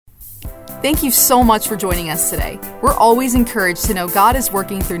Thank you so much for joining us today. We're always encouraged to know God is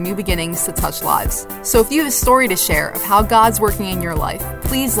working through new beginnings to touch lives. So if you have a story to share of how God's working in your life,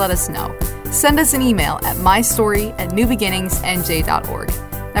 please let us know. Send us an email at mystory@newbeginningsnj.org.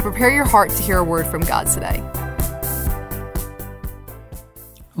 Now prepare your heart to hear a word from God today.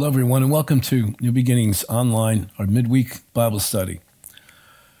 Hello, everyone, and welcome to New Beginnings Online, our midweek Bible study.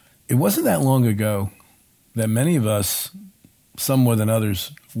 It wasn't that long ago that many of us, some more than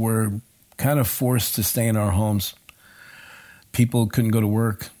others, were kind of forced to stay in our homes. People couldn't go to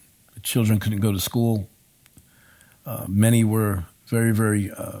work. Children couldn't go to school. Many were very,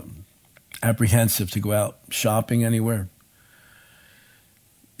 very apprehensive to go out shopping anywhere.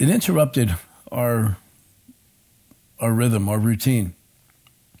 It interrupted our rhythm, our routine.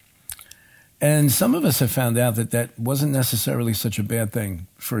 And some of us have found out that that wasn't necessarily such a bad thing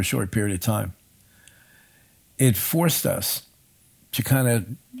for a short period of time. It forced us to kind of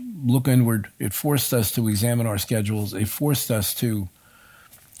look inward. It forced us to examine our schedules. It forced us to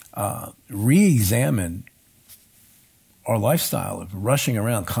re-examine our lifestyle of rushing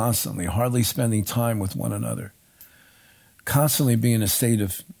around constantly, hardly spending time with one another, constantly being in a state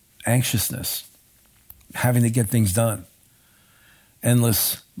of anxiousness, having to get things done,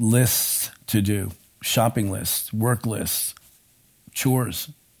 endless lists to do, shopping lists, work lists, chores.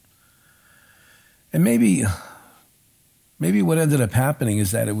 And maybe what ended up happening is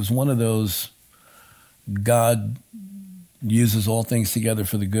that it was one of those God uses all things together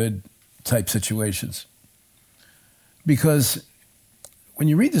for the good type situations. Because when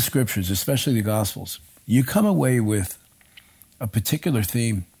you read the scriptures, especially the Gospels, you come away with a particular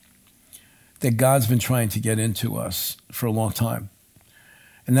theme that God's been trying to get into us for a long time.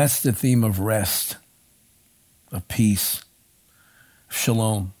 And that's the theme of rest, of peace,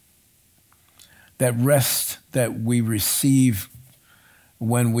 shalom. That rest that we receive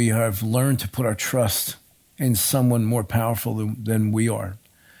when we have learned to put our trust in someone more powerful than we are.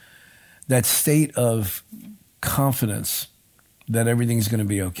 That state of confidence that everything's going to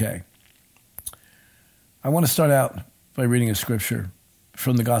be okay. I want to start out by reading a scripture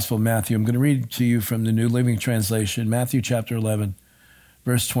from the Gospel of Matthew. I'm going to read to you from the New Living Translation, Matthew chapter 11,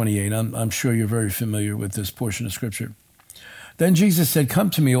 verse 28. I'm sure you're very familiar with this portion of scripture. Then Jesus said, "Come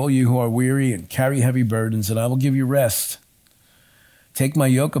to me, all you who are weary and carry heavy burdens, and I will give you rest. Take my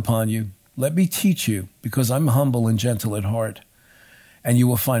yoke upon you. Let me teach you, because I'm humble and gentle at heart, and you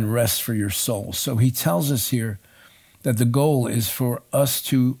will find rest for your soul." So he tells us here that the goal is for us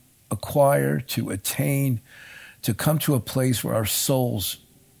to acquire, to attain, to come to a place where our souls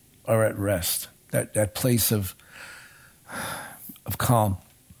are at rest, that place of calm.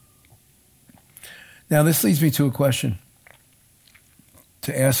 Now, this leads me to a question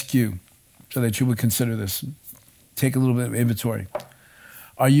to ask you, so that you would consider this. Take a little bit of inventory.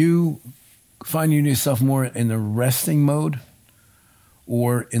 Are you finding yourself more in the resting mode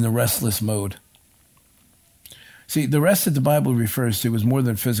or in the restless mode? See, the rest that the Bible refers to is more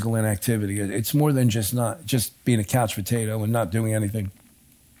than physical inactivity. It's more than just being a couch potato and not doing anything.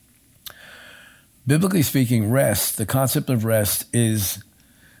 Biblically speaking, rest, the concept of rest, is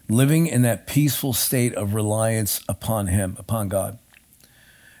living in that peaceful state of reliance upon Him, upon God.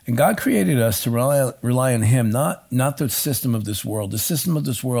 And God created us to rely on Him, not the system of this world. The system of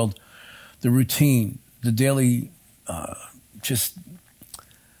this world, the routine, the daily, just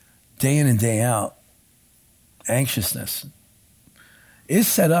day in and day out anxiousness is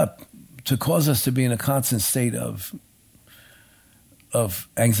set up to cause us to be in a constant state of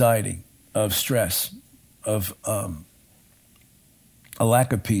anxiety, of stress, of a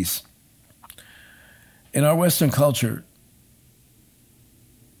lack of peace. In our Western culture,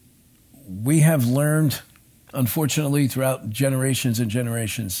 we have learned, unfortunately, throughout generations and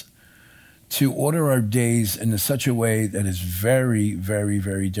generations, to order our days in such a way that is very, very,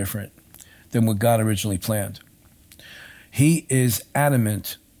 very different than what God originally planned. He is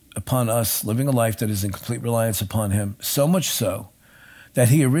adamant upon us living a life that is in complete reliance upon Him, so much so that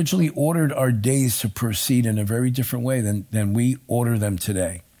He originally ordered our days to proceed in a very different way than we order them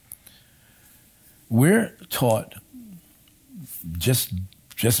today. We're taught just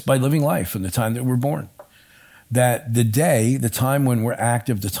by living life from the time that we're born, that the day, the time when we're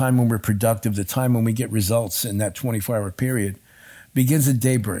active, the time when we're productive, the time when we get results in that 24-hour period begins at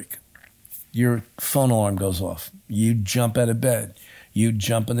daybreak. Your phone alarm goes off. You jump out of bed. You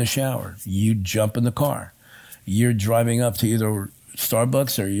jump in the shower. You jump in the car. You're driving up to either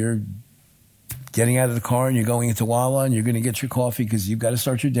Starbucks or you're getting out of the car and you're going into Wawa and you're going to get your coffee because you've got to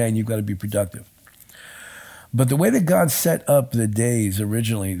start your day and you've got to be productive. But the way that God set up the days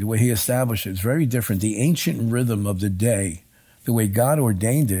originally, the way He established it, is very different. The ancient rhythm of the day the way God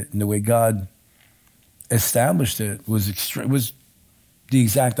ordained it and the way God established it was the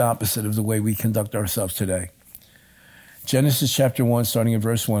exact opposite of the way we conduct ourselves today. Genesis chapter 1, starting in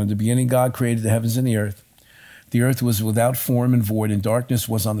verse 1, in the beginning God created the heavens and the earth. The earth was without form and void, and darkness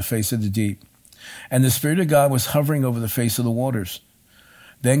was on the face of the deep. And the Spirit of God was hovering over the face of the waters.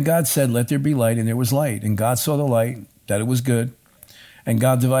 Then God said, let there be light, and there was light. And God saw the light, that it was good. And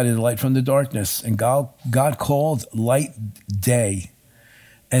God divided the light from the darkness. And God called light day,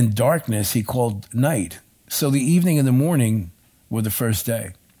 and darkness he called night. So the evening and the morning were the first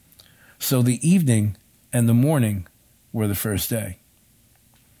day. So the evening and the morning were the first day.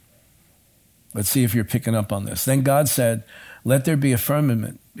 Let's see if you're picking up on this. Then God said, let there be a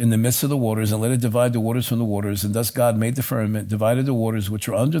firmament in the midst of the waters, and let it divide the waters from the waters. And thus God made the firmament, divided the waters which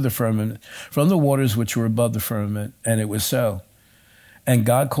were under the firmament from the waters which were above the firmament. And it was so. And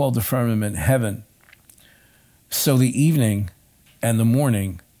God called the firmament heaven. So the evening and the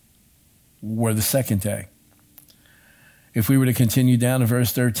morning were the second day. If we were to continue down to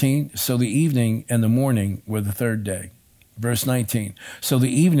verse 13, so the evening and the morning were the third day. Verse 19, so the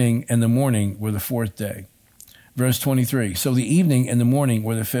evening and the morning were the fourth day. Verse 23, so the evening and the morning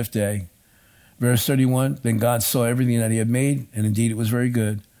were the fifth day. Verse 31, then God saw everything that he had made, and indeed it was very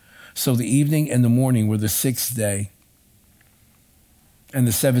good. So the evening and the morning were the sixth day. And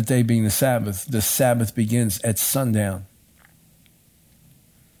the seventh day being the Sabbath begins at sundown,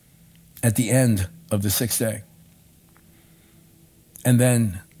 at the end of the sixth day, and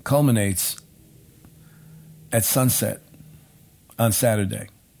then culminates at sunset on Saturday.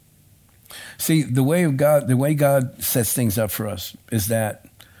 See, the way God sets things up for us is that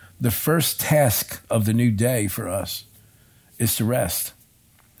the first task of the new day for us is to rest.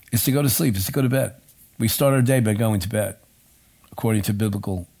 It's to go to sleep. It's to go to bed. We start our day by going to bed, according to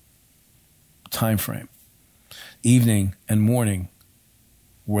biblical time frame. Evening and morning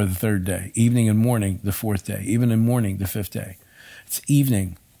were the third day. Evening and morning, the fourth day. Evening and morning, the fifth day. It's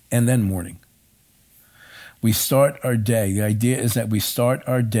evening and then morning. We start our day. The idea is that we start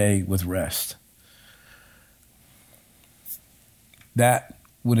our day with rest. That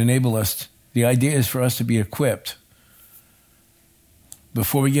would enable us, the idea is for us to be equipped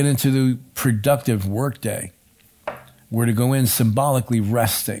before we get into the productive work day. We're to go in symbolically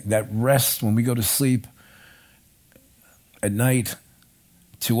resting. That rest when we go to sleep at night,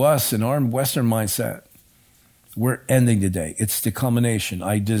 to us in our Western mindset, we're ending the day. It's the culmination.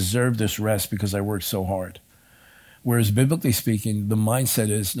 I deserve this rest because I worked so hard. Whereas biblically speaking, the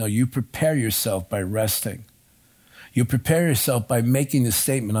mindset is, no, you prepare yourself by resting. You prepare yourself by making the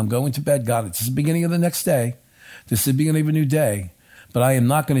statement, I'm going to bed, God, it's the beginning of the next day. This is the beginning of a new day. But I am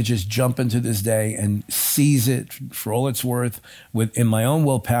not going to just jump into this day and seize it for all it's worth in my own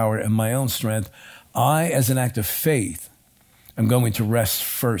willpower and my own strength. I, as an act of faith, am going to rest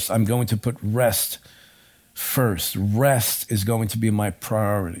first. I'm going to put rest first. Rest is going to be my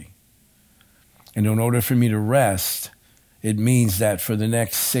priority. And in order for me to rest, it means that for the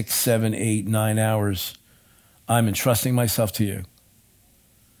next 6, 7, 8, 9 hours, I'm entrusting myself to you.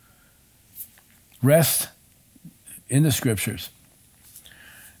 Rest in the scriptures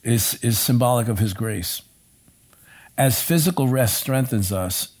is symbolic of his grace. As physical rest strengthens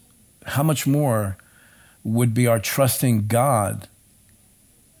us, how much more would be our trusting God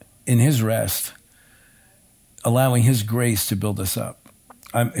in his rest, allowing his grace to build us up.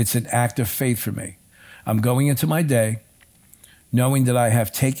 It's an act of faith for me. I'm going into my day knowing that I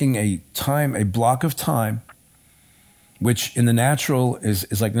have taken a block of time, which in the natural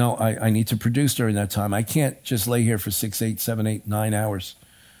is like, no, I need to produce during that time. I can't just lay here for 6, 8, 7, 8, 9 hours.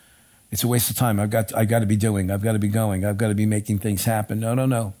 It's a waste of time. I've got to be doing. I've got to be going. I've got to be making things happen.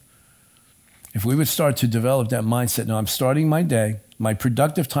 No. If we would start to develop that mindset, no, I'm starting my day. My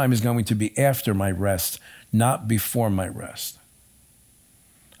productive time is going to be after my rest, not before my rest.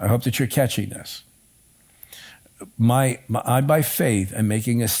 I hope that you're catching this. I, by faith, am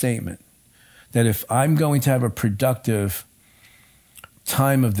making a statement that if I'm going to have a productive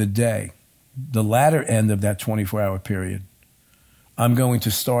time of the day, the latter end of that 24-hour period, I'm going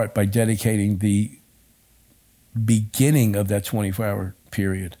to start by dedicating the beginning of that 24-hour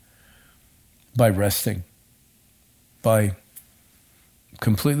period by resting, by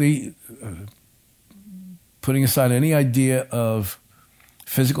completely putting aside any idea of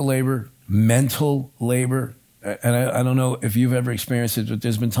physical labor, mental labor. And I don't know if you've ever experienced it, but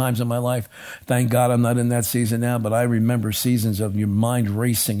there's been times in my life, thank God I'm not in that season now, but I remember seasons of your mind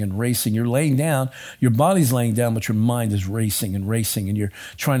racing and racing. You're laying down, your body's laying down, but your mind is racing, and you're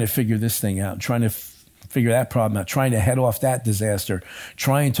trying to figure this thing out, trying to figure that problem out, trying to head off that disaster,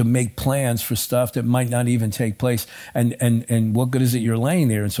 trying to make plans for stuff that might not even take place. And what good is it you're laying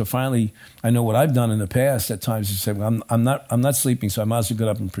there? And so finally, I know what I've done in the past at times is say, well, I'm not sleeping, so I might as well get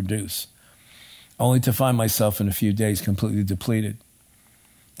up and produce, only to find myself in a few days completely depleted.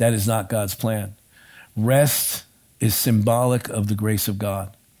 That is not God's plan. Rest is symbolic of the grace of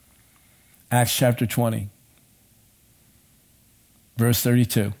God. Acts chapter 20, verse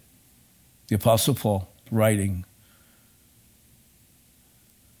 32. The Apostle Paul writing,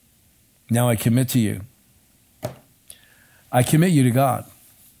 now I commit you to God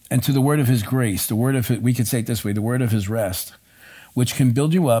and to the word of his grace, we could say it this way, the word of his rest, which can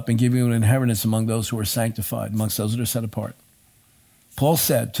build you up and give you an inheritance among those who are sanctified, amongst those that are set apart. Paul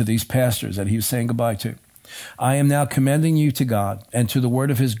said to these pastors that he was saying goodbye to, I am now commending you to God and to the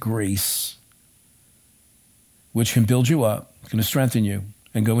word of his grace, which can build you up, going to strengthen you,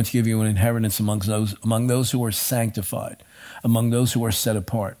 and going to give you an inheritance among those who are sanctified, among those who are set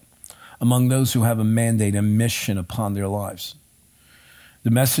apart, among those who have a mandate, a mission upon their lives.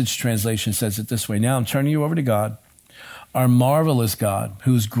 The Message translation says it this way, now I'm turning you over to God, our marvelous God,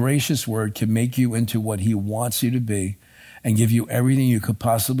 whose gracious word can make you into what he wants you to be and give you everything you could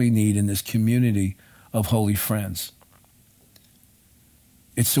possibly need in this community of holy friends.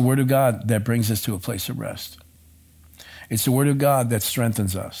 It's the word of God that brings us to a place of rest. It's the word of God that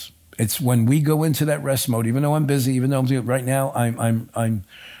strengthens us. It's when we go into that rest mode, even though I'm busy, even though I'm doing right now,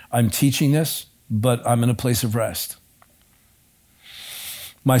 I'm teaching this, but I'm in a place of rest.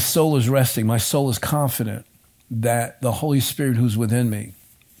 My soul is resting. My soul is confident that the Holy Spirit who's within me,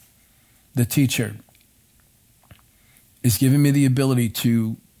 the teacher, is giving me the ability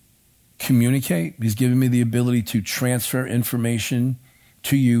to communicate. He's giving me the ability to transfer information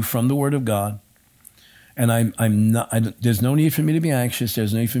to you from the Word of God. And there's no need for me to be anxious.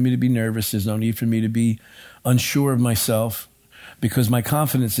 There's no need for me to be nervous. There's no need for me to be unsure of myself, because my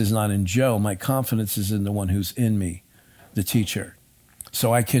confidence is not in Joe. My confidence is in the one who's in me, the teacher.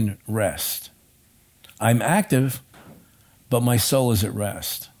 So I can rest. I'm active, but my soul is at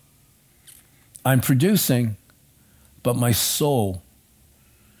rest. I'm producing, but my soul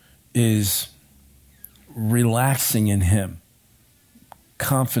is relaxing in him,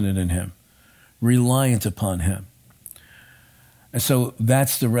 confident in him, reliant upon him. And so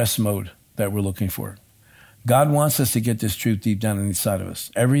that's the rest mode that we're looking for. God wants us to get this truth deep down inside of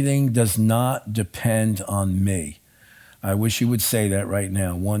us. Everything does not depend on me. I wish you would say that right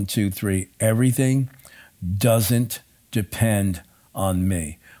now. 1, 2, 3. Everything doesn't depend on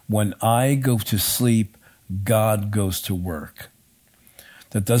me. When I go to sleep, God goes to work.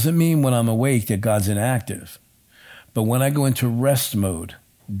 That doesn't mean when I'm awake that God's inactive. But when I go into rest mode,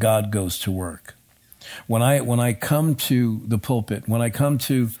 God goes to work. When I come to the pulpit, when I come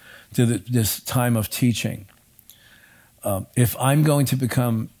to this time of teaching, if I'm going to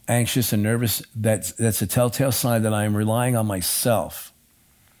become anxious and nervous, that's a telltale sign that I am relying on myself.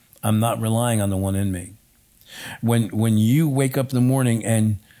 I'm not relying on the one in me. When you wake up in the morning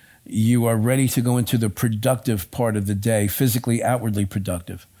and you are ready to go into the productive part of the day, physically, outwardly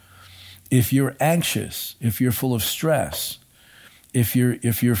productive, if you're anxious, if you're full of stress, if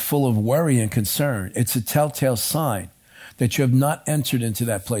you're full of worry and concern, it's a telltale sign that you have not entered into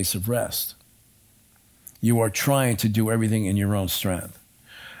that place of rest. You are trying to do everything in your own strength.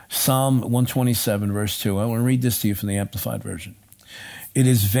 Psalm 127, verse 2. I want to read this to you from the Amplified Version. It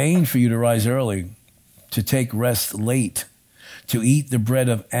is vain for you to rise early, to take rest late, to eat the bread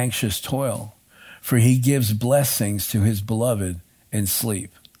of anxious toil, for he gives blessings to his beloved in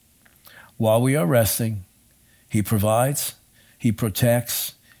sleep. While we are resting, he provides, he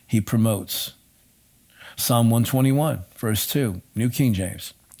protects, he promotes. Psalm 121, verse 2, New King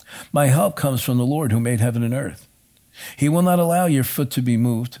James. My help comes from the Lord who made heaven and earth. He will not allow your foot to be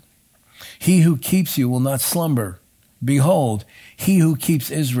moved. He who keeps you will not slumber. Behold, he who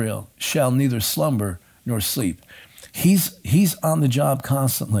keeps Israel shall neither slumber nor sleep. He's on the job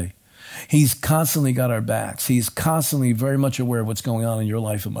constantly. He's constantly got our backs. He's constantly very much aware of what's going on in your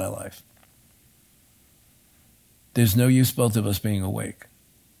life and my life. There's no use both of us being awake.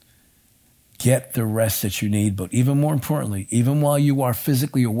 Get the rest that you need, but even more importantly, even while you are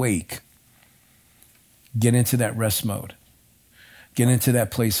physically awake, get into that rest mode. Get into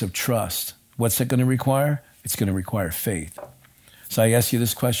that place of trust. What's that going to require? It's going to require faith. So I ask you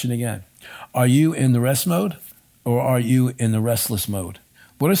this question again. Are you in the rest mode or are you in the restless mode?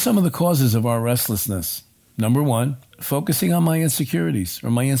 What are some of the causes of our restlessness? Number one, focusing on my insecurities or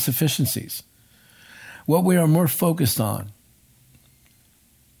my insufficiencies. What we are more focused on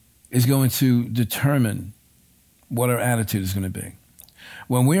is going to determine what our attitude is going to be.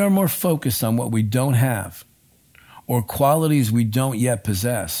 When we are more focused on what we don't have or qualities we don't yet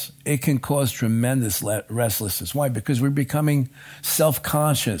possess, it can cause tremendous restlessness. Why? Because we're becoming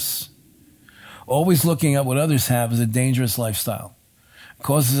self-conscious. Always looking at what others have is a dangerous lifestyle. It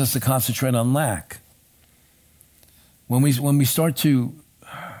causes us to concentrate on lack. When we start to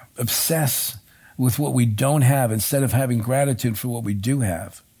obsess with what we don't have instead of having gratitude for what we do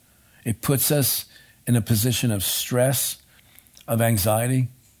have, it puts us in a position of stress, of anxiety,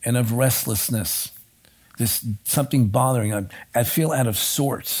 and of restlessness. This something bothering. I feel out of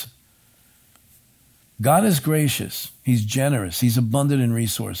sorts. God is gracious. He's generous. He's abundant in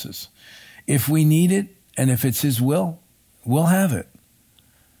resources. If we need it, and if it's his will, we'll have it.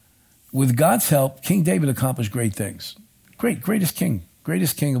 With God's help, King David accomplished great things. Greatest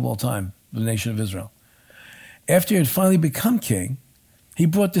king of all time, the nation of Israel. After he had finally become king, he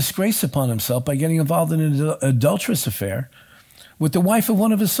brought disgrace upon himself by getting involved in an adulterous affair with the wife of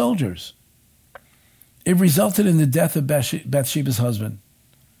one of his soldiers. It resulted in the death of Bathsheba's husband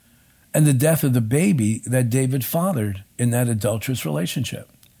and the death of the baby that David fathered in that adulterous relationship.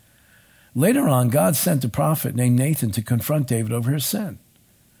 Later on, God sent a prophet named Nathan to confront David over his sin.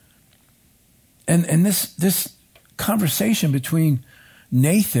 And this conversation between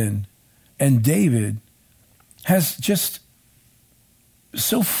Nathan and David has just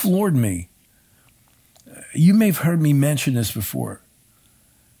so floored me. You may have heard me mention this before.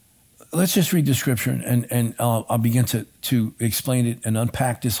 Let's just read the scripture and I'll begin to explain it and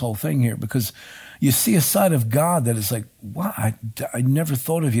unpack this whole thing here, because you see a side of God that is like, wow, I never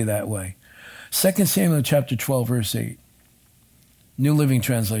thought of you that way. 2 Samuel chapter 12, verse 8, New Living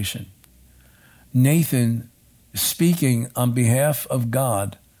Translation. Nathan speaking on behalf of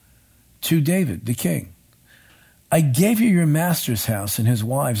God to David, the king. I gave you your master's house and his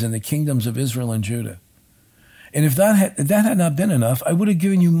wives and the kingdoms of Israel and Judah. And if that had not been enough, I would have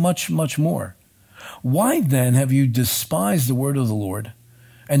given you much, much more. Why then have you despised the word of the Lord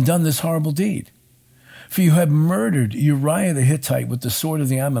and done this horrible deed? For you have murdered Uriah the Hittite with the sword of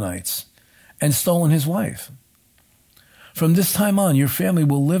the Ammonites and stolen his wife. From this time on, your family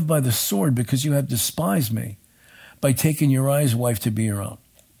will live by the sword because you have despised me by taking Uriah's wife to be your own.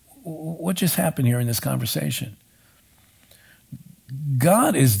 What just happened here in this conversation?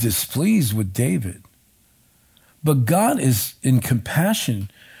 God is displeased with David. But God is in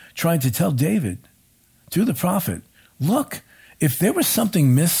compassion trying to tell David through the prophet, look, if there was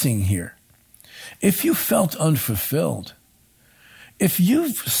something missing here, if you felt unfulfilled, if you're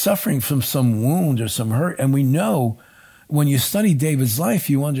suffering from some wound or some hurt, and we know when you study David's life,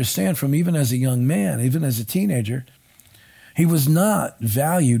 you understand from even as a young man, even as a teenager, he was not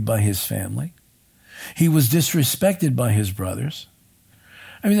valued by his family. He was disrespected by his brothers.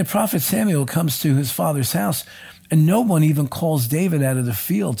 I mean, the prophet Samuel comes to his father's house, and no one even calls David out of the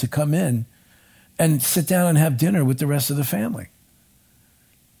field to come in and sit down and have dinner with the rest of the family.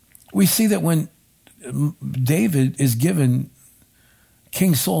 We see that when David is given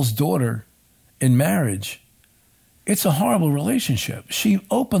King Saul's daughter in marriage, it's a horrible relationship. She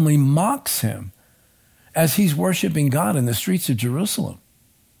openly mocks him as he's worshiping God in the streets of Jerusalem.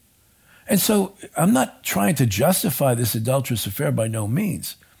 And so I'm not trying to justify this adulterous affair by no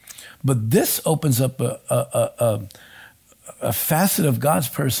means, but this opens up a facet of God's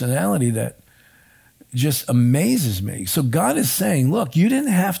personality that just amazes me. So God is saying, look, you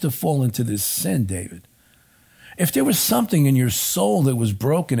didn't have to fall into this sin, David. If there was something in your soul that was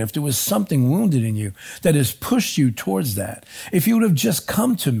broken, if there was something wounded in you that has pushed you towards that, if you would have just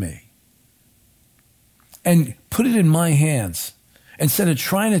come to me and put it in my hands, instead of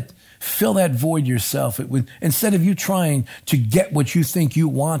trying to fill that void yourself, instead of you trying to get what you think you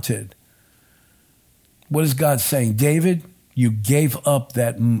wanted, what is God saying? David, you gave up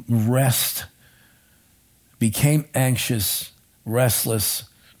that rest, became anxious, restless.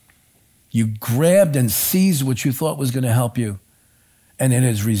 You grabbed and seized what you thought was going to help you, and it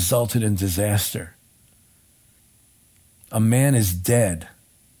has resulted in disaster. A man is dead.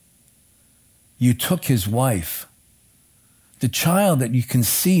 You took his wife. The child that you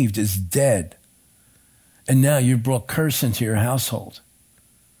conceived is dead. And now you've brought curse into your household.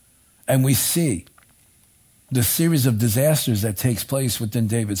 And we see the series of disasters that takes place within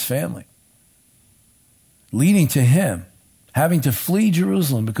David's family, leading to him having to flee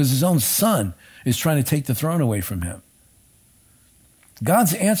Jerusalem because his own son is trying to take the throne away from him.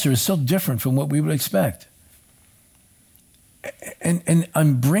 God's answer is so different from what we would expect. And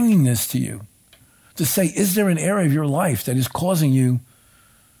I'm bringing this to you to say, is there an area of your life that is causing you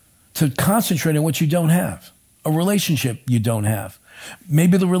to concentrate on what you don't have? A relationship you don't have.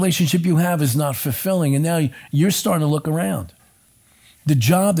 Maybe the relationship you have is not fulfilling, and now you're starting to look around. The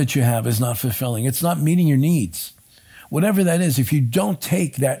job that you have is not fulfilling. It's not meeting your needs. Whatever that is, if you don't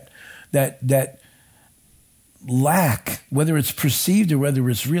take that lack, whether it's perceived or whether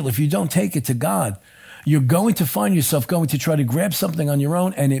it's real, if you don't take it to God, you're going to find yourself going to try to grab something on your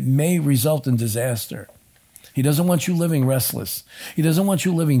own, and it may result in disaster. He doesn't want you living restless. He doesn't want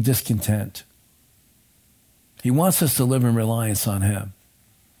you living discontent. He wants us to live in reliance on him.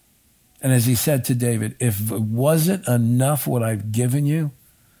 And as he said to David, if it wasn't enough what I've given you,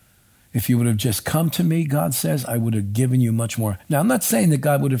 if you would have just come to me, God says, I would have given you much more. Now, I'm not saying that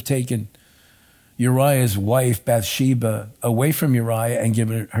God would have taken Uriah's wife, Bathsheba, away from Uriah and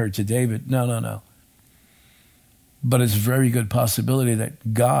given her to David. No. But it's a very good possibility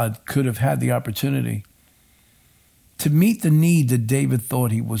that God could have had the opportunity to meet the need that David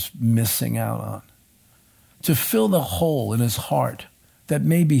thought he was missing out on, to fill the hole in his heart that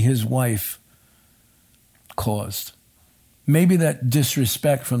maybe his wife caused. Maybe that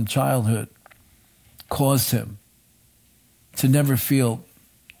disrespect from childhood caused him to never feel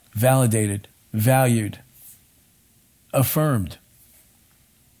validated, valued, affirmed.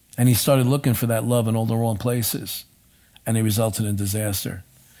 And he started looking for that love in all the wrong places, and it resulted in disaster.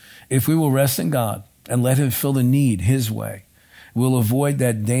 If we will rest in God and let him fill the need his way, we'll avoid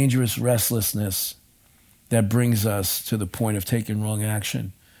that dangerous restlessness that brings us to the point of taking wrong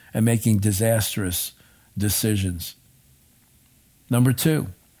action and making disastrous decisions. Number 2,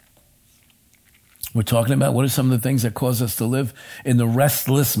 we're talking about what are some of the things that cause us to live in the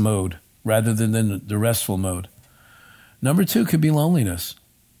restless mode rather than in the restful mode. Number 2 could be loneliness.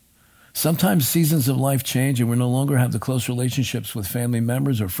 Sometimes seasons of life change and we no longer have the close relationships with family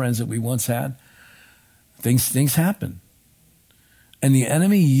members or friends that we once had. Things happen. And the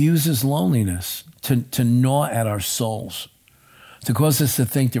enemy uses loneliness to gnaw at our souls, to cause us to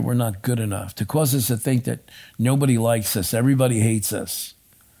think that we're not good enough, to cause us to think that nobody likes us, everybody hates us.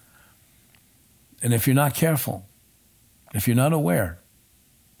 And if you're not careful, if you're not aware,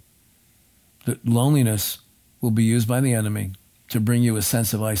 that loneliness will be used by the enemy to bring you a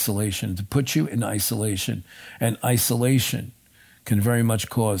sense of isolation, to put you in isolation. And isolation can very much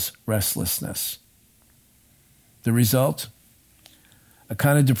cause restlessness. The result? A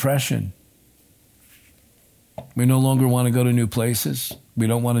kind of depression. We no longer want to go to new places. We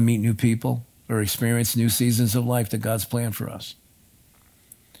don't want to meet new people or experience new seasons of life that God's planned for us.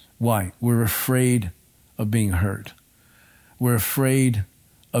 Why? We're afraid of being hurt. We're afraid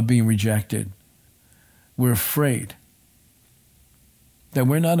of being rejected. We're afraid that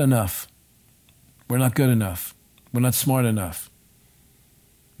we're not enough. We're not good enough. We're not smart enough.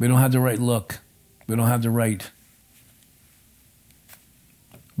 We don't have the right look. We don't have the right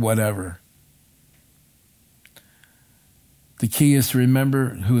whatever. The key is to remember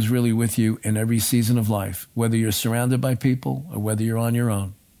who's really with you in every season of life, whether you're surrounded by people or whether you're on your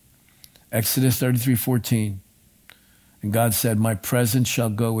own. Exodus 33:14. And God said, my presence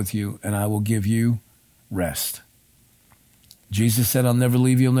shall go with you and I will give you rest. Jesus said, I'll never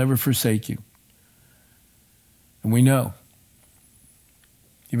leave you, I'll never forsake you. And we know,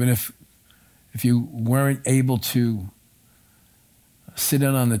 even if you weren't able to sit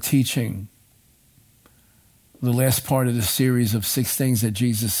in on the teaching, the last part of the series of 6 things that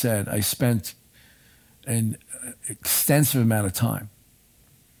Jesus said, I spent an extensive amount of time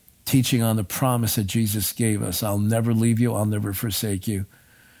teaching on the promise that Jesus gave us. I'll never leave you, I'll never forsake you.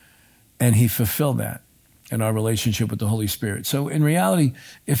 And he fulfilled that in our relationship with the Holy Spirit. So in reality,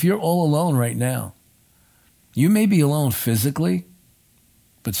 if you're all alone right now, you may be alone physically,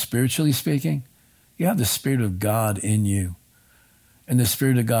 but spiritually speaking, you have the Spirit of God in you and the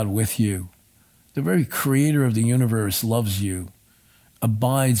Spirit of God with you. The very creator of the universe loves you,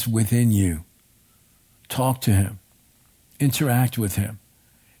 abides within you. Talk to him, interact with him,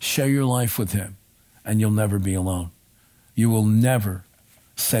 share your life with him, and you'll never be alone. You will never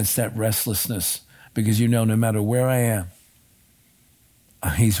sense that restlessness because you know no matter where I am,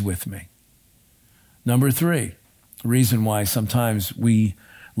 he's with me. Number 3, reason why sometimes we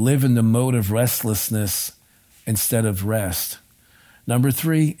live in the mode of restlessness instead of rest. Number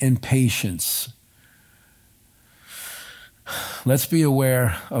 3, impatience. Let's be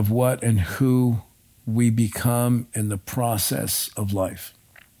aware of what and who we become in the process of life.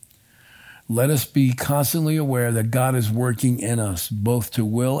 Let us be constantly aware that God is working in us, both to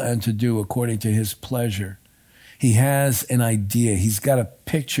will and to do according to his pleasure. He has an idea. He's got a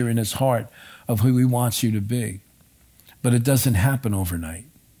picture in his heart of who he wants you to be. But it doesn't happen overnight.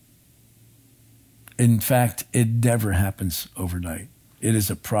 In fact, it never happens overnight. It is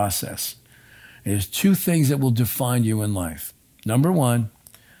a process. There's 2 things that will define you in life. Number 1,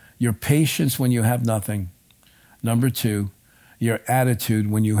 your patience when you have nothing. Number 2, your attitude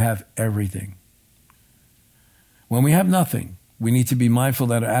when you have everything. When we have nothing, we need to be mindful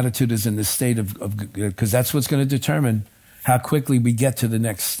that our attitude is in the state of because that's what's going to determine how quickly we get to the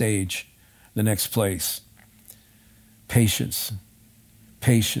next stage, the next place. Patience.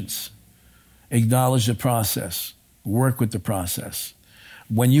 Patience. Acknowledge the process. Work with the process.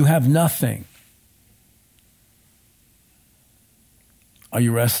 When you have nothing, are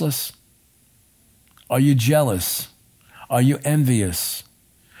you restless? Are you jealous? Are you envious?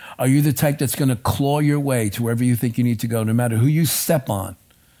 Are you the type that's going to claw your way to wherever you think you need to go, no matter who you step on,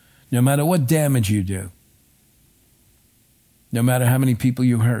 no matter what damage you do, no matter how many people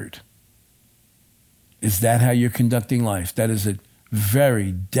you hurt? Is that how you're conducting life? That is a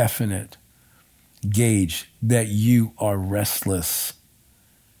very definite gauge that you are restless.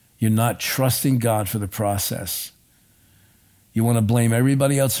 You're not trusting God for the process. You want to blame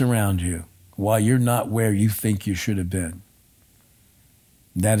everybody else around you while you're not where you think you should have been.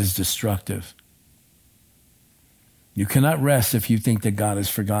 That is destructive. You cannot rest if you think that God has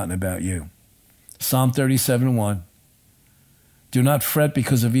forgotten about you. Psalm 37:1. Do not fret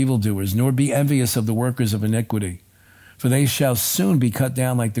because of evildoers, nor be envious of the workers of iniquity, for they shall soon be cut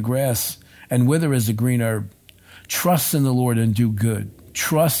down like the grass and wither as the green herb. Trust in the Lord and do good.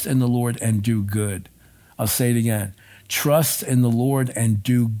 Trust in the Lord and do good. I'll say it again. Trust in the Lord and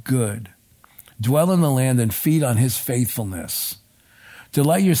do good. Dwell in the land and feed on his faithfulness.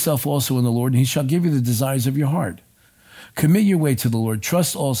 Delight yourself also in the Lord, and he shall give you the desires of your heart. Commit your way to the Lord.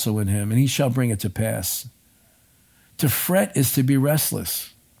 Trust also in him, and he shall bring it to pass. To fret is to be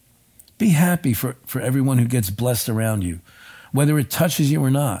restless. Be happy for everyone who gets blessed around you, whether it touches you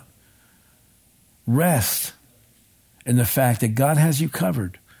or not. Rest in the fact that God has you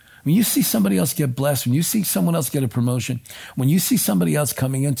covered. When you see somebody else get blessed, when you see someone else get a promotion, when you see somebody else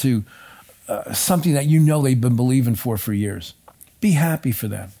coming into something that you know they've been believing for years, be happy for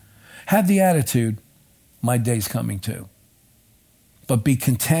them. Have the attitude, my day's coming too. But be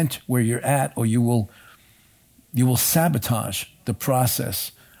content where you're at, or you will sabotage the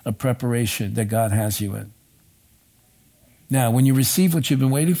process of preparation that God has you in. Now, when you receive what you've been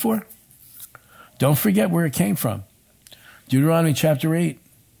waiting for, don't forget where it came from. Deuteronomy chapter 8,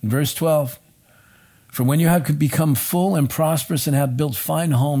 verse 12. For when you have become full and prosperous and have built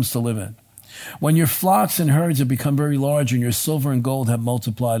fine homes to live in, when your flocks and herds have become very large and your silver and gold have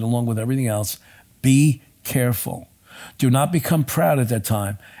multiplied along with everything else, be careful. Do not become proud at that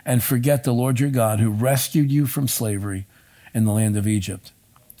time and forget the Lord your God who rescued you from slavery in the land of Egypt.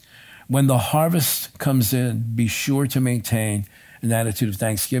 When the harvest comes in, be sure to maintain an attitude of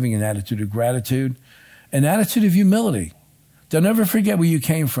thanksgiving, an attitude of gratitude, an attitude of humility. Don't ever forget where you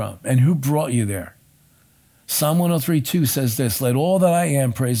came from and who brought you there. Psalm 103:2 says this, let all that I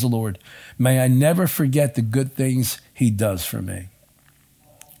am praise the Lord. May I never forget the good things he does for me.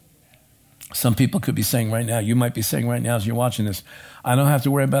 Some people could be saying right now, you might be saying right now as you're watching this, I don't have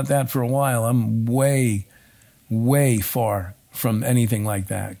to worry about that for a while. I'm way, way far from anything like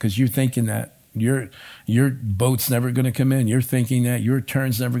that, because you're thinking that your boat's never going to come in. You're thinking that your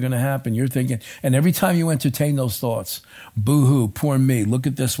turn's never going to happen. You're thinking, and every time you entertain those thoughts, boo-hoo, poor me, look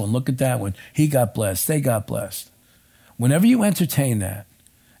at this one, look at that one. He got blessed, they got blessed. Whenever you entertain that,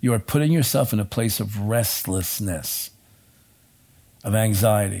 you are putting yourself in a place of restlessness, of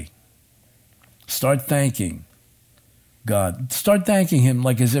anxiety. Start thanking God. Start thanking him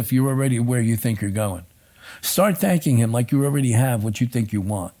like as if you're already where you think you're going. Start thanking him like you already have what you think you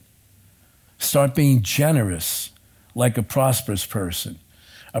want. Start being generous like a prosperous person.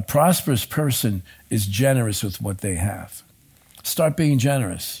 A prosperous person is generous with what they have. Start being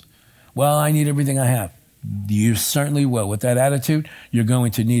generous. Well, I need everything I have. You certainly will. With that attitude, you're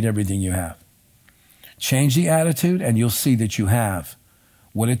going to need everything you have. Change the attitude and you'll see that you have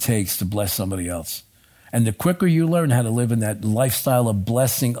what it takes to bless somebody else. And the quicker you learn how to live in that lifestyle of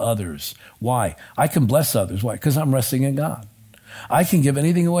blessing others. Why? I can bless others. Why? Because I'm resting in God. I can give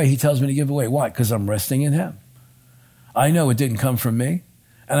anything away he tells me to give away. Why? Because I'm resting in him. I know it didn't come from me.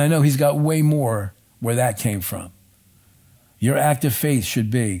 And I know he's got way more where that came from. Your act of faith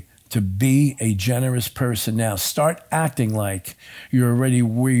should be to be a generous person now. Start acting like you're already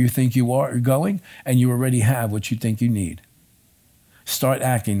where you think you are going and you already have what you think you need. Start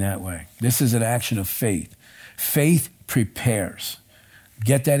acting that way. This is an action of faith. Faith prepares.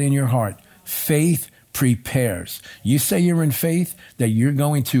 Get that in your heart. Faith prepares. You say you're in faith, that you're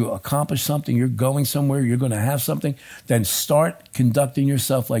going to accomplish something, you're going somewhere, you're going to have something, then start conducting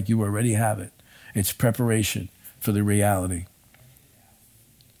yourself like you already have it. It's preparation for the reality.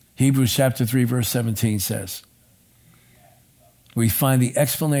 Hebrews chapter 3, verse 17 says, we find the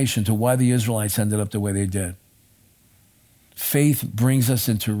explanation to why the Israelites ended up the way they did. Faith brings us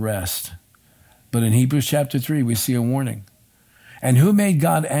into rest. But in Hebrews chapter 3, we see a warning. And who made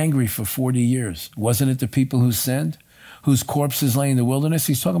God angry for 40 years? Wasn't it the people who sinned, whose corpses lay in the wilderness?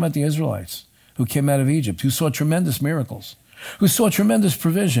 He's talking about the Israelites who came out of Egypt, who saw tremendous miracles, who saw tremendous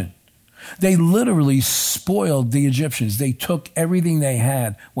provision. They literally spoiled the Egyptians. They took everything they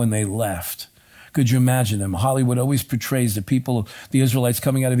had when they left. Could you imagine them? Hollywood always portrays the people, the Israelites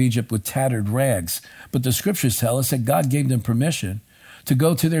coming out of Egypt with tattered rags. But the scriptures tell us that God gave them permission to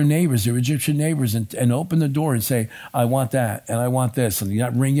go to their neighbors, their Egyptian neighbors, and open the door and say, I want that, and I want this, and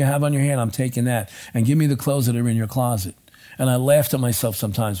that ring you have on your hand, I'm taking that, and give me the clothes that are in your closet. And I laugh to myself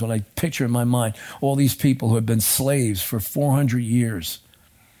sometimes when I picture in my mind all these people who have been slaves for 400 years.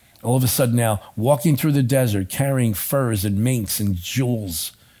 All of a sudden now, walking through the desert, carrying furs and minks and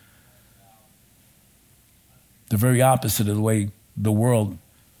jewels. The very opposite of the way the world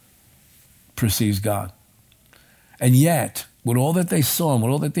perceives God. And yet, with all that they saw and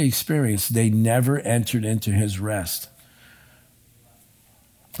with all that they experienced, they never entered into his rest.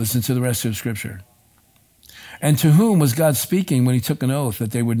 Listen to the rest of the scripture. And to whom was God speaking when he took an oath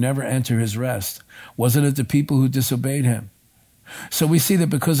that they would never enter his rest? Wasn't it the people who disobeyed him? So we see that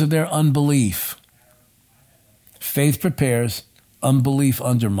because of their unbelief, faith prepares, unbelief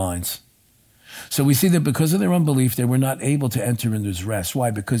undermines. So we see that because of their unbelief, they were not able to enter into his rest.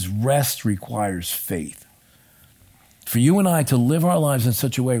 Why? Because rest requires faith. For you and I to live our lives in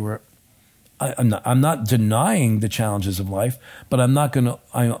such a way where I'm not denying the challenges of life, but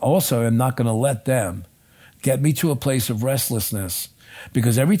I also am not going to let them get me to a place of restlessness.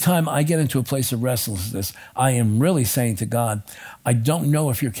 Because every time I get into a place of restlessness, I am really saying to God, I don't know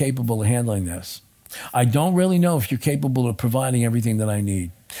if you're capable of handling this. I don't really know if you're capable of providing everything that I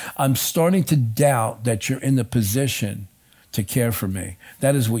need. I'm starting to doubt that you're in the position to care for me.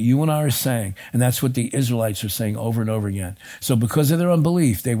 That is what you and I are saying, and that's what the Israelites are saying over and over again. So because of their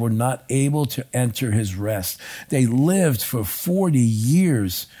unbelief, they were not able to enter his rest. They lived for 40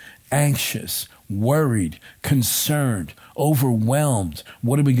 years anxious, worried, concerned, overwhelmed.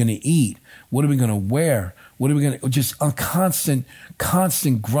 What are we going to eat? What are we going to wear? What are we going to, just a constant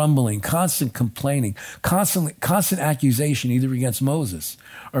grumbling, constant complaining, constant accusation either against Moses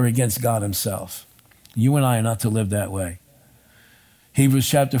or against God himself. You and I are not to live that way. Hebrews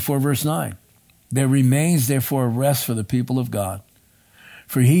chapter 4, verse 9. There remains therefore a rest for the people of God.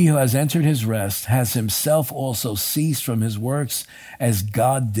 For he who has entered his rest has himself also ceased from his works as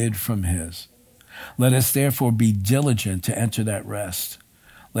God did from his. Let us therefore be diligent to enter that rest,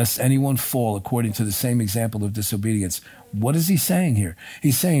 lest anyone fall according to the same example of disobedience. What is he saying here?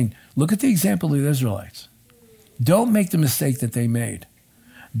 He's saying, look at the example of the Israelites. Don't make the mistake that they made.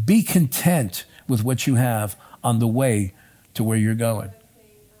 Be content with what you have on the way to where you're going.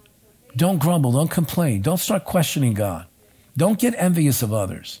 Don't grumble. Don't complain. Don't start questioning God. Don't get envious of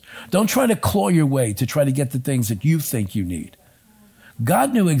others. Don't try to claw your way to try to get the things that you think you need.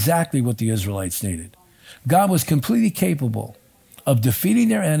 God knew exactly what the Israelites needed. God was completely capable of defeating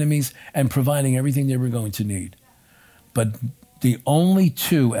their enemies and providing everything they were going to need. But the only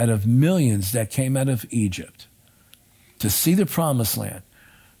two out of millions that came out of Egypt to see the promised land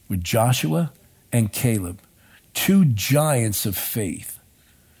were Joshua and Caleb, two giants of faith,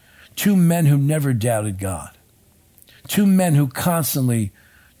 two men who never doubted God, two men who constantly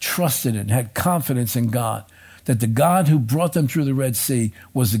trusted and had confidence in God, that the God who brought them through the Red Sea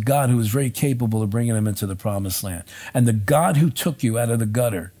was the God who was very capable of bringing them into the promised land. And the God who took you out of the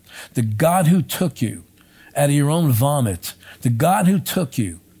gutter, the God who took you out of your own vomit, the God who took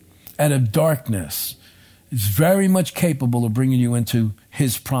you out of darkness is very much capable of bringing you into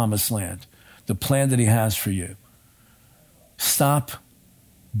his promised land, the plan that he has for you. Stop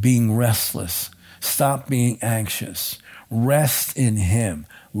being restless. Stop being anxious. Rest in him.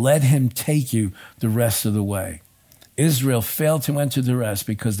 Let him take you the rest of the way. Israel failed to enter the rest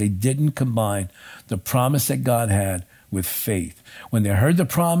because they didn't combine the promise that God had with faith. When they heard the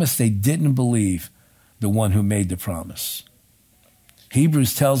promise, they didn't believe the one who made the promise.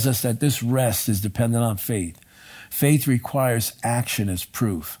 Hebrews tells us that this rest is dependent on faith. Faith requires action as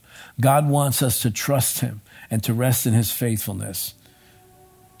proof. God wants us to trust him and to rest in his faithfulness.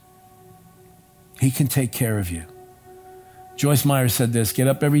 He can take care of you. Joyce Meyer said this: get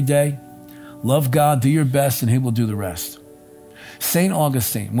up every day, love God, do your best, and he will do the rest. St.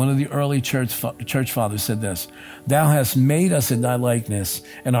 Augustine, one of the early church fathers, said this: thou hast made us in thy likeness,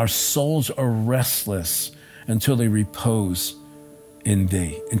 and our souls are restless until they repose in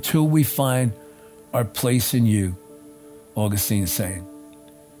thee. Until we find our place in you, Augustine is saying.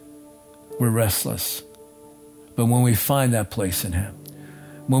 We're restless. But when we find that place in him,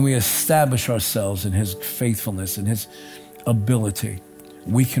 when we establish ourselves in his faithfulness and ability,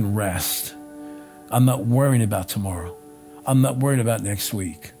 we can rest. I'm not worrying about tomorrow. I'm not worried about next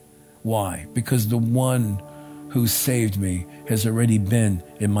week. Why? Because the one who saved me has already been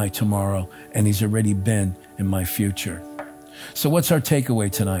in my tomorrow, and he's already been in my future. So what's our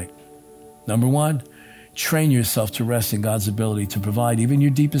takeaway tonight? Number one, train yourself to rest in God's ability to provide even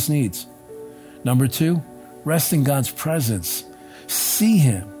your deepest needs. Number two, rest in God's presence. See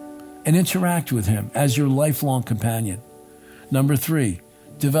him and interact with him as your lifelong companion. Number three,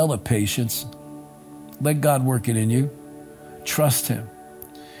 develop patience. Let God work it in you. Trust him.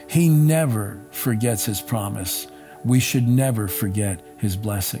 He never forgets his promise. We should never forget his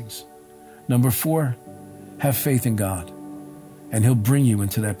blessings. Number four, have faith in God, and he'll bring you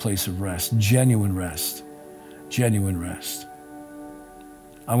into that place of rest, genuine rest, genuine rest.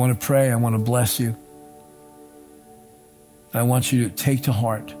 I want to pray. I want to bless you. I want you to take to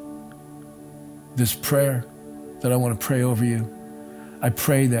heart this prayer that I want to pray over you. I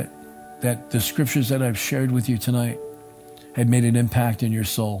pray that the scriptures that I've shared with you tonight have made an impact in your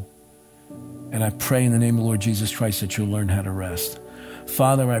soul. And I pray in the name of the Lord Jesus Christ that you'll learn how to rest.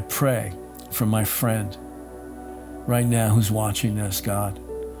 Father, I pray for my friend right now who's watching this, God,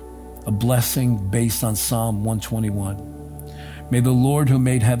 a blessing based on Psalm 121. May the Lord who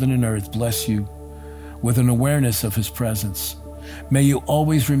made heaven and earth bless you with an awareness of his presence. May you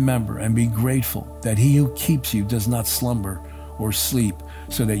always remember and be grateful that he who keeps you does not slumber or sleep,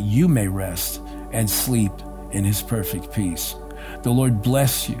 so that you may rest and sleep in his perfect peace. The Lord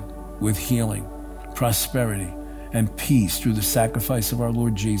bless you with healing, prosperity, and peace through the sacrifice of our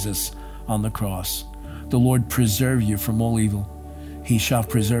Lord Jesus on the cross. The Lord preserve you from all evil. He shall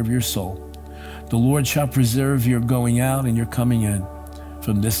preserve your soul. The Lord shall preserve your going out and your coming in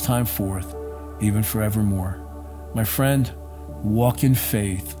from this time forth, even forevermore. My friend, walk in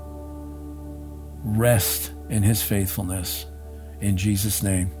faith. Rest in his faithfulness. In Jesus'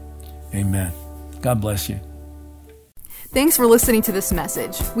 name, amen. God bless you. Thanks for listening to this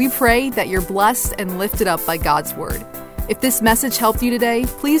message. We pray that you're blessed and lifted up by God's word. If this message helped you today,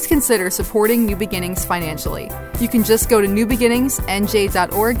 please consider supporting New Beginnings financially. You can just go to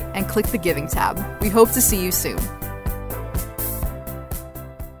newbeginningsnj.org and click the Giving tab. We hope to see you soon.